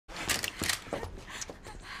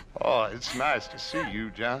Oh, it's nice to see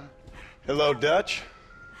you, John. Hello, Dutch.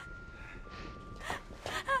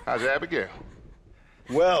 How's Abigail?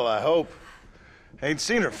 Well, I hope. Ain't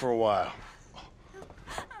seen her for a while.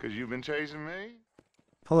 'Cause you've been chasing me?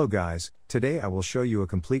 Hello guys, today I will show you a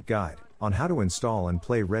complete guide on how to install and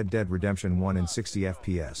play Red Dead Redemption 1 in 60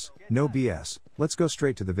 FPS. No BS, let's go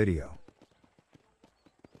straight to the video.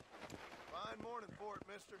 Fine morning for it,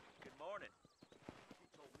 mister. Good morning.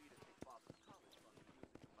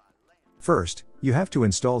 First, you have to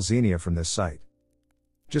install Xenia from this site.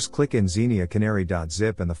 Just click in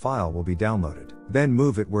xenia-canary.zip and the file will be downloaded. Then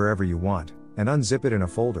move it wherever you want, and unzip it in a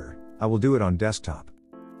folder. I will do it on desktop.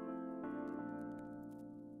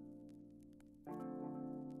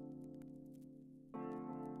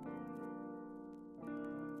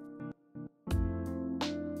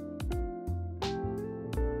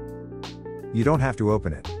 You don't have to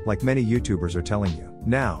open it, like many YouTubers are telling you.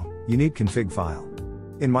 Now, you need config file.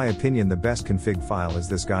 In my opinion, the best config file is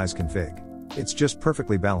this guy's config. It's just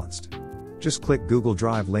perfectly balanced. Just click Google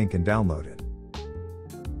Drive link and download it.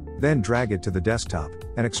 Then drag it to the desktop,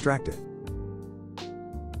 and extract it.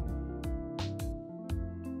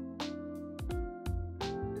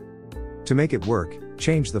 To make it work,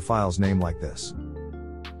 change the file's name like this.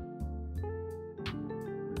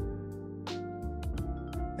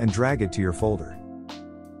 And drag it to your folder.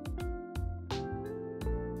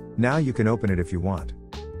 Now you can open it if you want.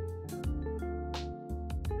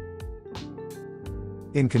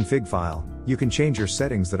 In config file, you can change your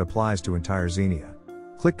settings that applies to entire Xenia.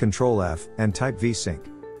 Click Ctrl F and type vsync.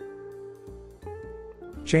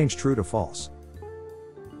 Change true to false.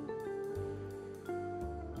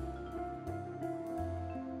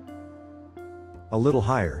 A little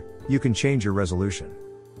higher, you can change your resolution.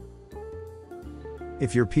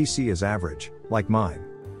 If your PC is average, like mine,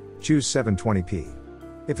 choose 720p.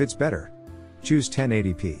 If it's better, choose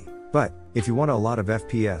 1080p. But, if you want a lot of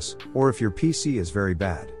FPS, or if your PC is very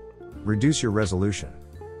bad, reduce your resolution.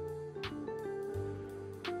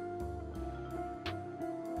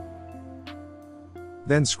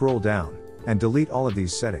 Then scroll down, and delete all of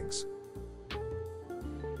these settings,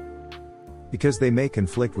 because they may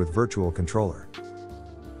conflict with Virtual Controller.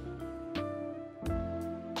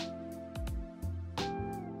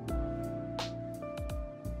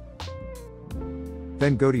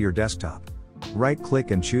 Then go to your desktop.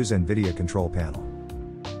 Right-click and choose NVIDIA Control Panel.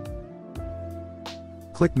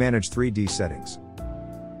 Click Manage 3D Settings.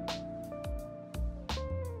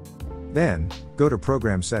 Then, go to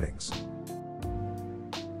Program Settings.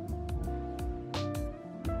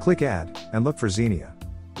 Click Add, and look for Xenia.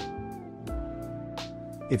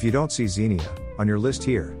 If you don't see Xenia on your list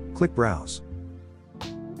here, click Browse.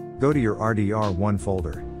 Go to your RDR1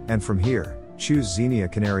 folder, and from here, choose Xenia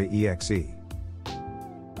Canary EXE.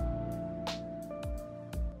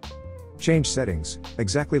 Change settings,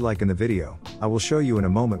 exactly like in the video. I will show you in a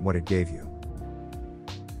moment what it gave you.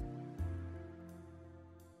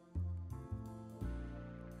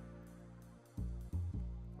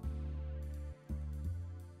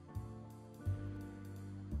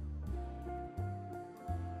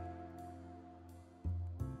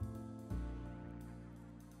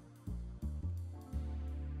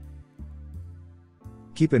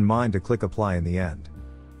 Keep in mind to click Apply in the end.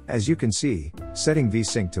 As you can see, setting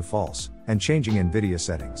vsync to false, and changing NVIDIA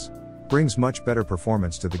settings, brings much better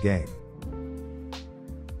performance to the game.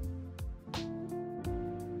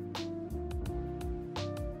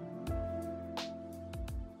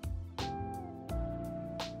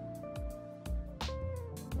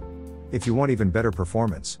 If you want even better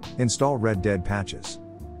performance, install Red Dead patches.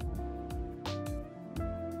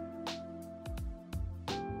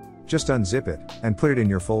 Just unzip it, and put it in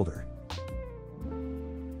your folder.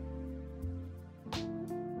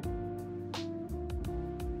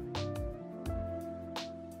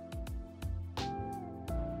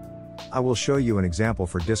 I will show you an example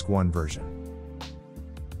for Disk 1 version.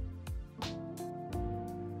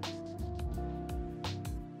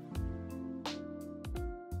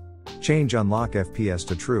 Change Unlock FPS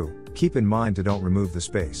to True, keep in mind to don't remove the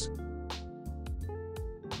space.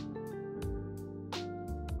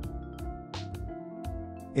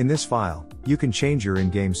 In this file, you can change your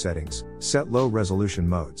in-game settings, set low resolution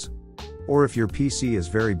modes. Or if your PC is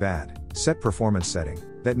very bad, set performance setting,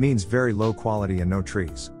 that means very low quality and no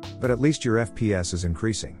trees. But at least your FPS is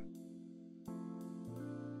increasing.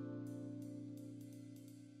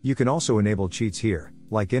 You can also enable cheats here,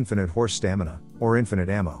 like infinite horse stamina, or infinite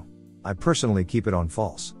ammo. I personally keep it on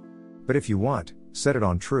false. But if you want, set it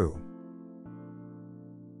on true.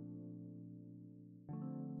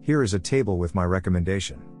 Here is a table with my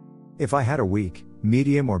recommendation. If I had a weak,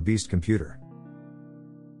 medium or beast computer,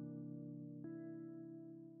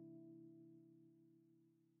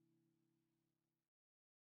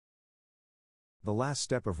 The last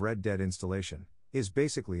step of Red Dead installation is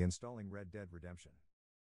basically installing Red Dead Redemption.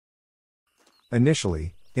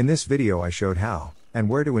 Initially, in this video I showed how and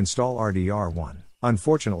where to install RDR1.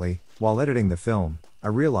 Unfortunately, while editing the film, I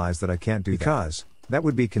realized that I can't do that because that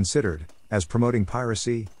would be considered as promoting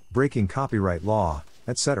piracy, breaking copyright law,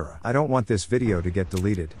 etc. I don't want this video to get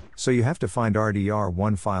deleted, so you have to find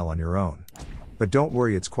RDR1 file on your own. But don't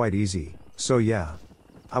worry, it's quite easy, so yeah.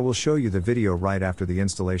 I will show you the video right after the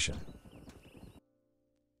installation.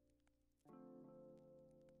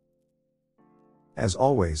 As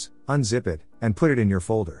always, unzip it and put it in your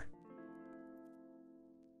folder.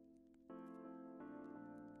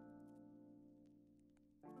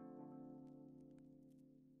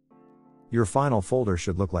 Your final folder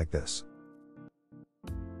should look like this.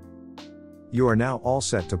 You are now all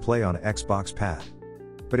set to play on Xbox Pad.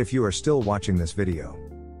 But if you are still watching this video,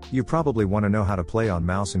 you probably want to know how to play on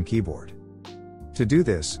mouse and keyboard. To do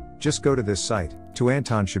this, just go to this site, to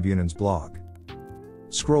Anton Shibunen's blog.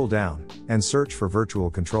 Scroll down, and search for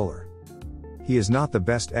Virtual Controller. He is not the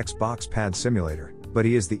best Xbox Pad simulator, but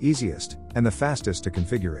he is the easiest, and the fastest to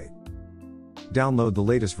configure. Download the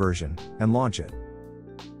latest version, and launch it.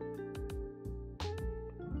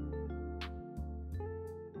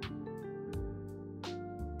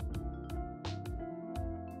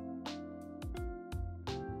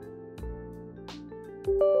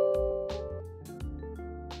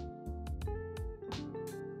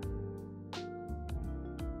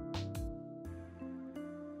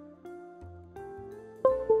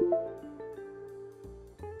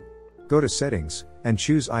 Go to Settings, and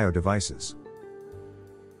choose I/O Devices.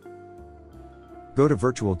 Go to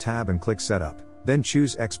Virtual tab and click Setup, then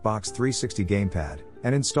choose Xbox 360 Gamepad,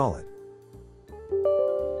 and install it.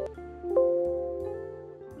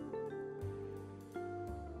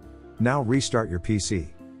 Now restart your PC.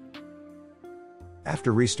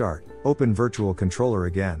 After restart, open Virtual Controller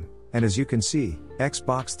again, and as you can see,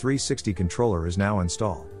 Xbox 360 controller is now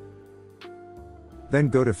installed. Then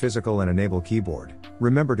go to Physical and enable Keyboard.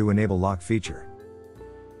 Remember to enable lock feature.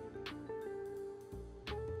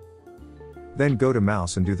 Then go to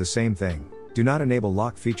Mouse and do the same thing. Do not enable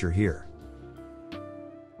lock feature here.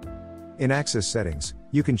 In Axis settings,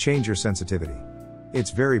 you can change your sensitivity. It's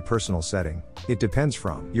very personal setting. It depends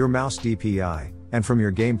from your mouse DPI and from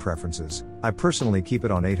your game preferences. I personally keep it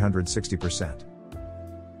on 860%.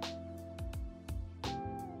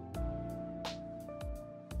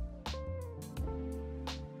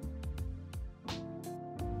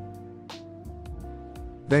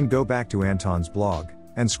 Then go back to Anton's blog,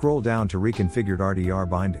 and scroll down to Reconfigured RDR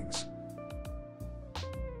bindings.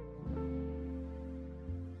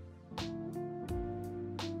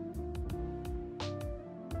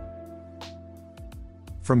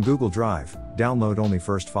 From Google Drive, download only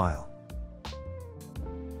first file.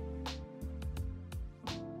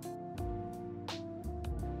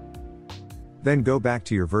 Then go back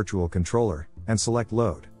to your virtual controller, and select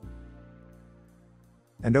Load.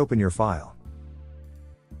 And open your file.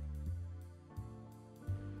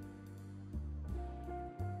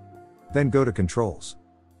 Then go to Controls.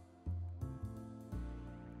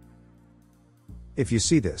 If you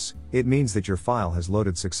see this, it means that your file has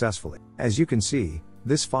loaded successfully. As you can see,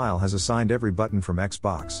 this file has assigned every button from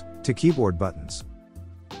Xbox to keyboard buttons.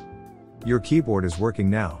 Your keyboard is working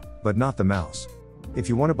now, but not the mouse. If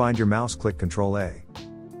you want to bind your mouse, click Ctrl A.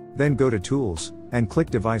 Then go to Tools, and click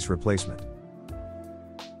Device Replacement.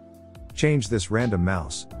 Change this random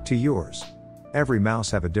mouse to yours. Every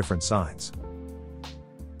mouse have a different size.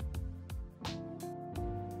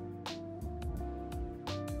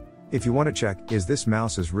 If you want to check, is this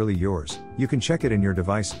mouse is really yours, you can check it in your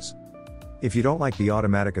devices. If you don't like the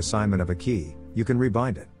automatic assignment of a key, you can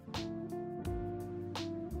rebind it.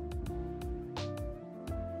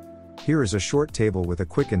 Here is a short table with a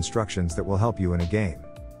quick instructions that will help you in a game.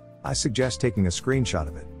 I suggest taking a screenshot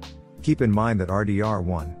of it. Keep in mind that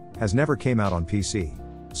RDR1 has never came out on PC,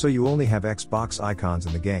 so you only have Xbox icons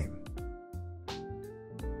in the game.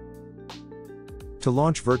 To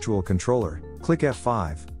launch Virtual Controller, click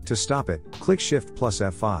F5. To stop it, click Shift plus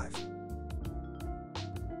F5.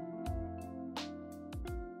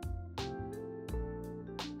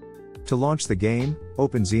 To launch the game,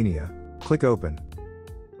 open Xenia, click Open,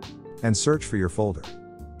 and search for your folder.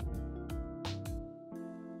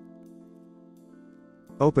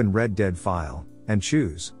 Open Red Dead file, and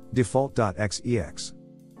choose default.xex.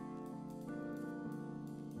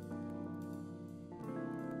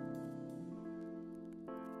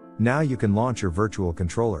 Now you can launch your virtual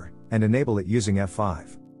controller, and enable it using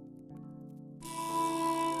F5.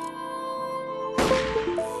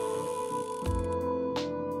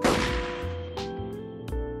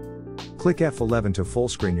 Click F11 to full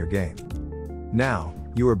screen your game. Now,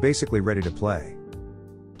 you are basically ready to play.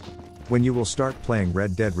 When you will start playing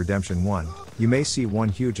Red Dead Redemption 1, you may see one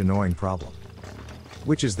huge annoying problem.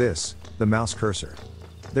 Which is this, the mouse cursor.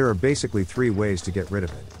 There are basically 3 ways to get rid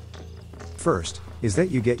of it. First, is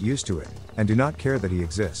that you get used to it, and do not care that he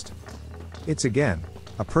exists. It's again,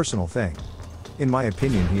 a personal thing. In my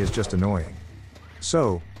opinion, he is just annoying.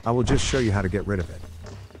 So, I will just show you how to get rid of it.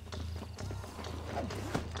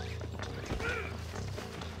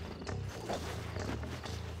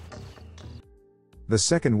 The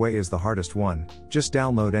second way is the hardest one. Just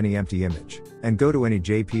download any empty image, and go to any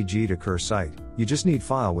JPG to CUR site. You just need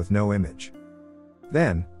file with no image.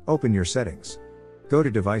 Then, open your settings. Go to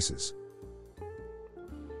Devices.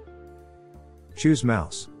 Choose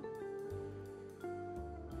Mouse.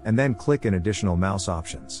 And then click in Additional Mouse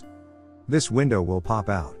Options. This window will pop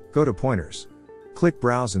out. Go to Pointers. Click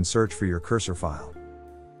Browse and search for your cursor file.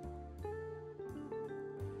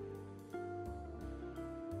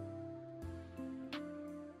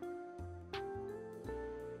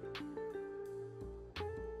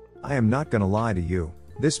 I am not gonna lie to you,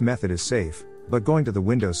 this method is safe, but going to the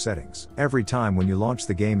Windows settings every time when you launch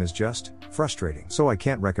the game is just frustrating, so I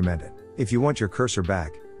can't recommend it. If you want your cursor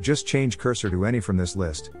back, just change cursor to any from this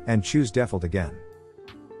list, and choose default again.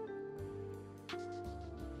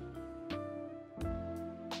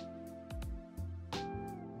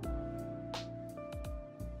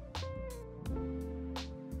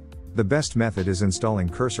 The best method is installing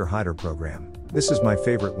Cursor Hider program. This is my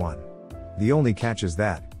favorite one. The only catch is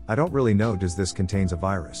that, I don't really know does this contains a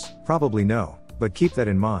virus. Probably no, but keep that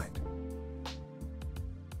in mind.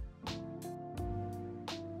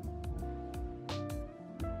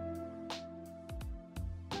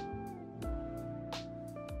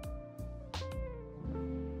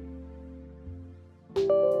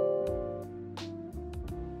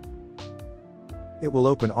 It will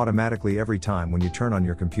open automatically every time when you turn on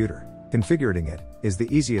your computer. Configurating it is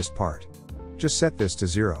the easiest part. Just set this to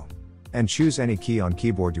 0. And choose any key on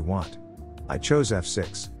keyboard you want. I chose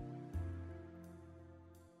F6.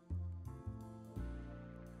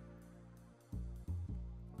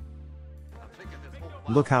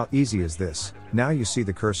 Look how easy is this. Now you see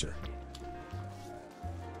the cursor.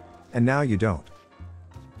 And now you don't.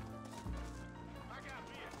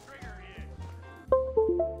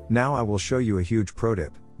 Now I will show you a huge pro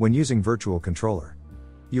tip. When using virtual controller,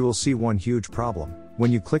 you will see one huge problem.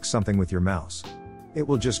 When you click something with your mouse, it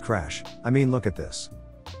will just crash. I mean, look at this.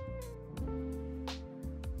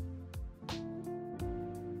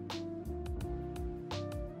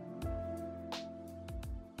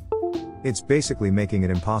 It's basically making it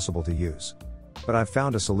impossible to use. But I've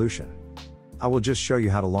found a solution. I will just show you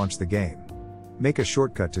how to launch the game. Make a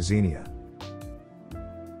shortcut to Xenia.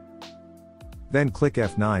 Then click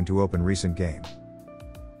F9 to open recent game.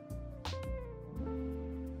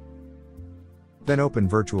 Then open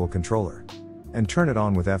virtual controller. And turn it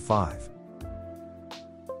on with F5.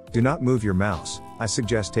 Do not move your mouse, I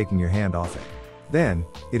suggest taking your hand off it. Then,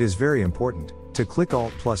 it is very important, to click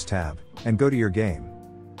Alt plus Tab, and go to your game.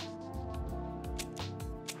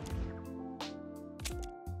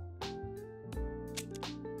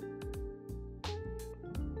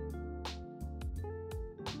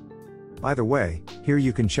 By the way, here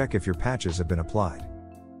you can check if your patches have been applied.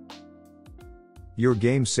 Your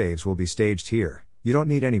game saves will be staged here. You don't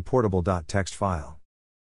need any portable.txt file.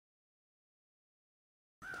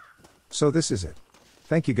 So this is it.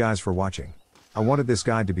 Thank you guys for watching. I wanted this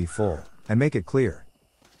guide to be full, and make it clear.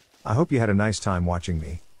 I hope you had a nice time watching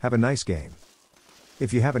me. Have a nice game.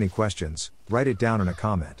 If you have any questions, write it down in a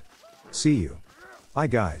comment. See you. Bye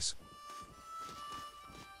guys.